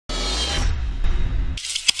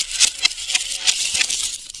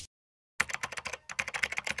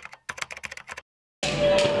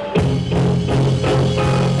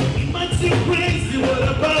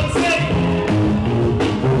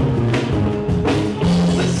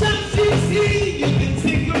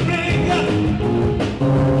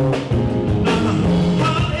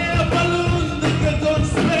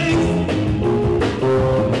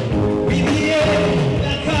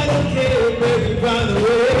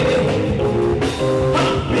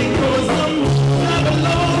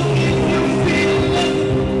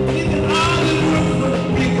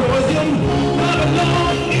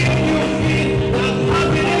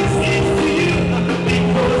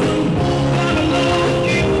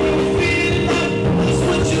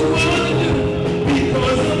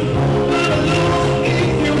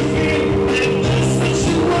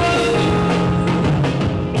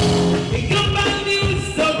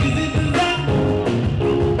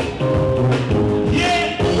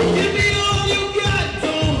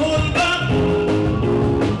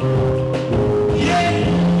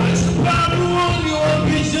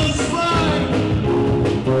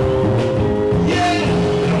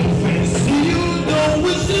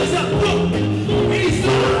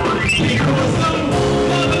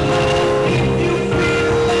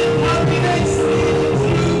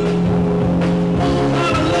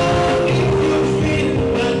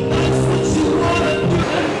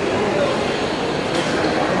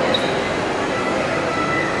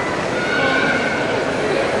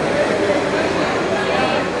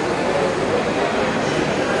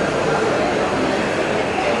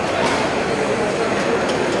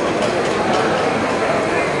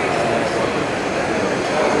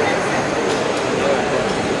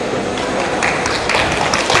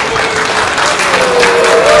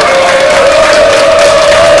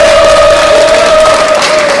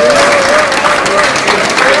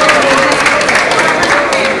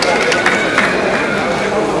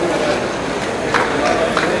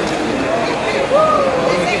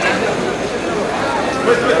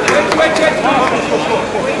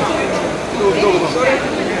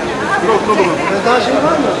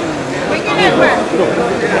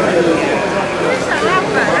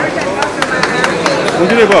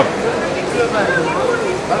Mwingine kwa?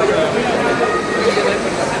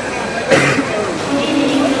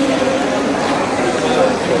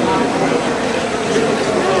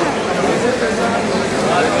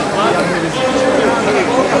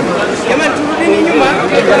 Kama turudini nyuma.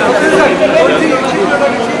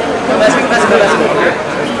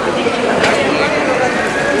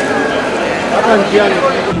 Hapa njiani.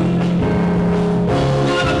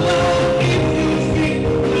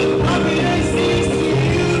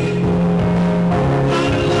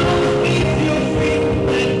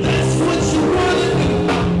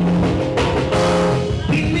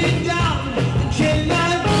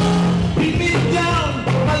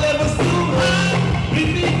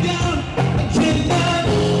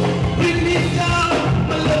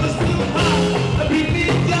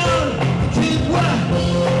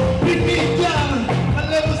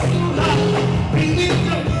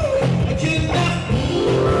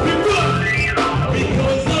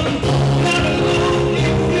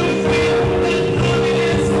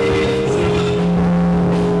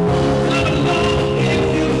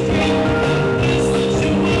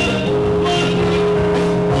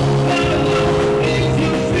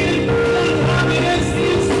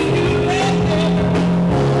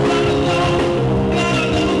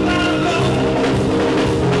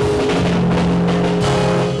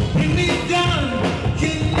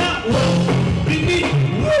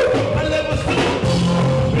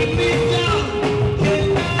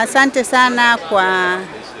 Asante sana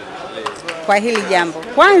kwa hili jambo.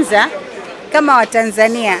 Kwanza kama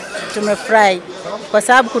Watanzania tumefurahi kwa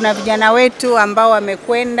sababu kuna vijana wetu ambao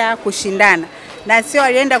wamekwenda kushindana, na sio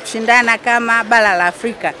walienda kushindana kama bara la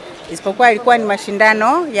Afrika, isipokuwa ilikuwa ni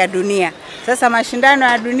mashindano ya dunia. Sasa mashindano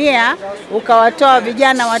ya dunia ukawatoa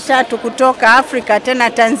vijana watatu kutoka Afrika, tena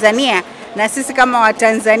Tanzania, na sisi kama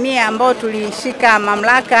Watanzania ambao tulishika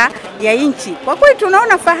mamlaka ya nchi, kwa kweli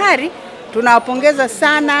tunaona fahari. Tunawapongeza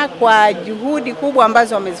sana kwa juhudi kubwa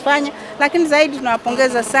ambazo wamezifanya, lakini zaidi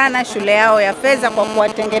tunawapongeza sana shule yao ya Fedha kwa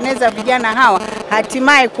kuwatengeneza vijana hawa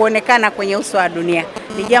hatimaye kuonekana kwenye uso wa dunia.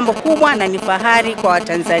 Ni jambo kubwa na ni fahari kwa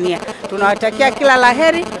Watanzania. Tunawatakia kila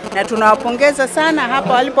laheri na tunawapongeza sana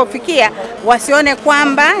hapa walipofikia. Wasione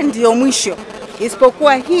kwamba ndio mwisho,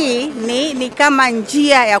 isipokuwa hii ni kama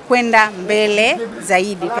njia ya kwenda mbele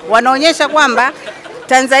zaidi. Wanaonyesha kwamba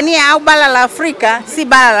Tanzania au bara la Afrika si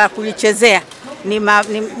bara la kulichezea.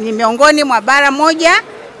 Ni miongoni mwa bara moja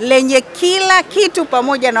lenye kila kitu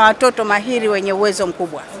pamoja na watoto mahiri wenye uwezo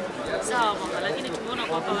mkubwa. Sawa mama, lakini tumeona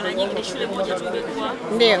kwamba mara nyingi ni shule moja tu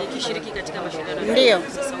imekuwa ikishiriki katika mashindano. Ndio.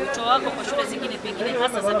 Sasa wito wako kwa shule zingine pengine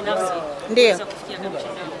hasa za binafsi kuweza kufikia kama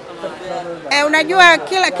mashindano kama unajua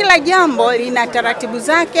kila jambo lina taratibu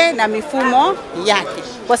zake na mifumo yake.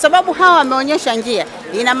 Kwa sababu hawa wameonyesha njia,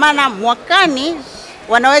 ina maana mwakani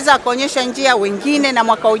wanaweza kuonyesha njia wengine, na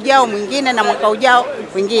mwaka ujao mwingine, na mwaka ujao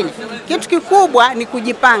mwingine. Kitu kikubwa ni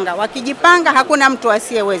kujipanga. Wakijipanga hakuna mtu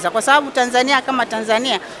asiyeweza, kwa sababu Tanzania kama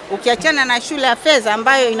Tanzania, ukiachana na shule ya Fedha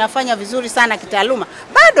ambayo inafanya vizuri sana kitaaluma,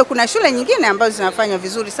 bado kuna shule nyingine ambazo zinafanya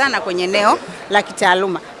vizuri sana kwenye eneo la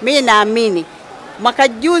kitaaluma. Mimi naamini mwaka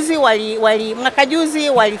juzi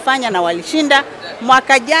walifanya na walishinda,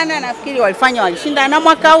 mwaka jana nafikiri walifanya walishinda, na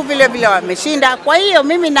mwaka huu vile vile wameshinda. Kwa hiyo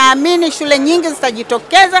mimi naamini shule nyingi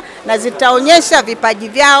zitajitokeza na zitaonyesha vipaji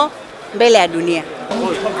vyao mbele ya dunia.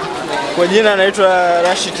 Kwa jina naitwa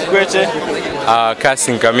Rashid Kikwete.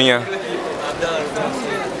 Kasi Nkamia.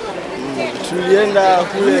 Tulienda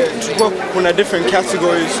kule, tulikuwa kuna different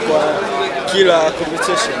categories kwa kila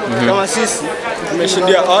competition. Kama sisi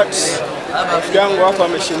tumeshindia arts, rafiki yangu hapa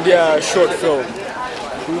ameshindia short film.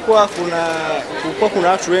 Kulikuwa kuna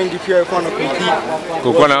watu wengi pia walikuwa wanakompete.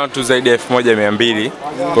 Kulikuwa na watu zaidi ya 1200.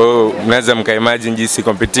 Kwa hiyo mnaweza mkaimagine jinsi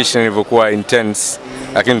competition ilivyokuwa intense,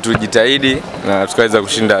 lakini tulijitahidi na tukaweza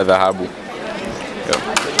kushinda dhahabu.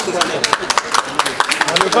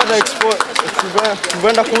 Tumepata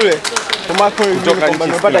kwenda kule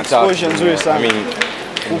tumepata exposure nzuri sana.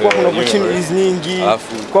 Kulikuwa kuna opportunities nyingi,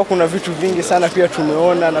 kwa kuna vitu vingi sana pia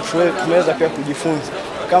tumeona na tumeweza pia kujifunza.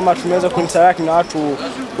 Kama tumeweza kuinteract na watu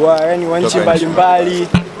wa nchi mbalimbali.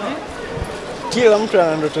 Kila mtu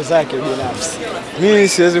ana ndoto zake binafsi. Mimi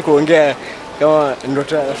siwezi kuongea kama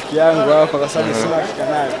ndoto ya rafiki yangu hapa kwa sababu sina hakika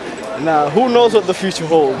nayo. Na who knows what the future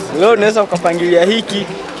holds. Leo naweza kupangilia hiki,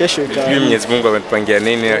 kesho ikawa. Mwenyezi Mungu ametupangia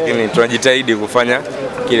nini, lakini tunajitahidi kufanya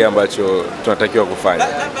kile ambacho tunatakiwa kufanya.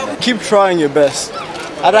 Keep trying your best.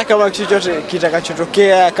 Hata kama chochote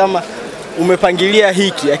kitakachotokea, kama umepangilia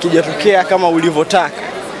hiki akijatokea kama ulivyotaka,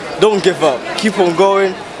 don't give up. Keep on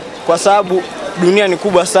going, kwa sababu dunia ni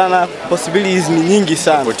kubwa sana, possibilities ni nyingi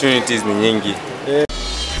sana. Opportunities ni nyingi.